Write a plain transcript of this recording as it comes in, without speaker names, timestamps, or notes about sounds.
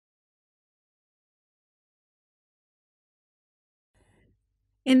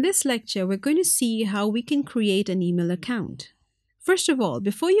In this lecture, we're going to see how we can create an email account. First of all,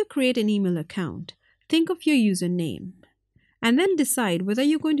 before you create an email account, think of your username and then decide whether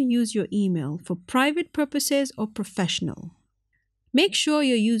you're going to use your email for private purposes or professional. Make sure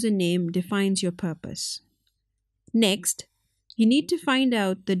your username defines your purpose. Next, you need to find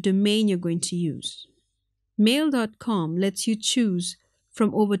out the domain you're going to use. Mail.com lets you choose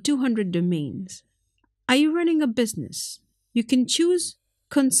from over 200 domains. Are you running a business? You can choose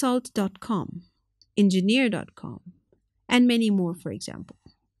consult.com, engineer.com, and many more, for example.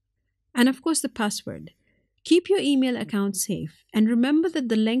 And of course, the password. Keep your email account safe and remember that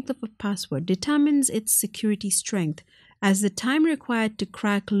the length of a password determines its security strength as the time required to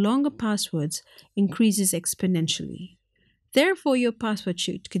crack longer passwords increases exponentially. Therefore, your password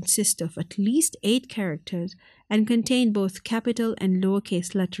should consist of at least 8 characters and contain both capital and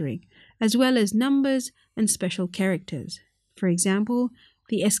lowercase lettering, as well as numbers and special characters. For example,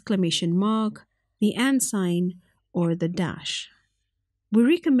 the exclamation mark, the and sign, or the dash. We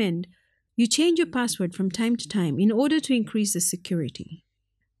recommend you change your password from time to time in order to increase the security.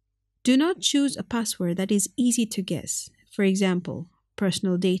 Do not choose a password that is easy to guess. For example,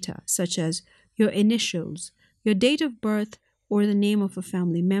 personal data such as your initials, your date of birth, or the name of a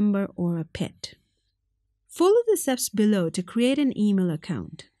family member or a pet. Follow the steps below to create an email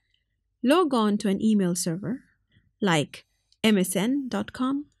account. Log on to an email server like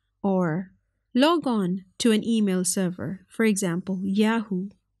msn.com or log on to an email server, for example, Yahoo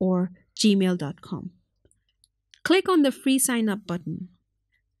or gmail.com. Click on the free sign up button.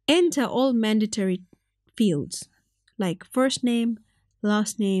 Enter all mandatory fields like first name,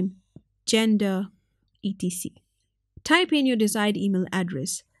 last name, gender, etc. Type in your desired email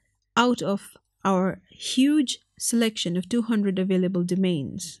address out of our huge selection of 200 available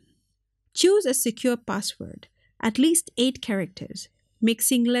domains. Choose a secure password, at least 8 characters,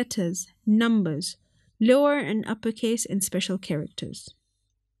 mixing letters, numbers, lower and uppercase and special characters.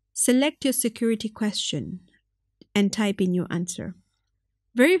 Select your security question and type in your answer.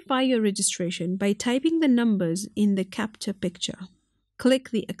 Verify your registration by typing the numbers in the capture picture.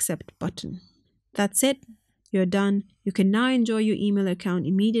 Click the accept button. That's it. You're done. You can now enjoy your email account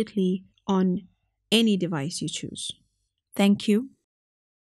immediately on any device you choose. Thank you.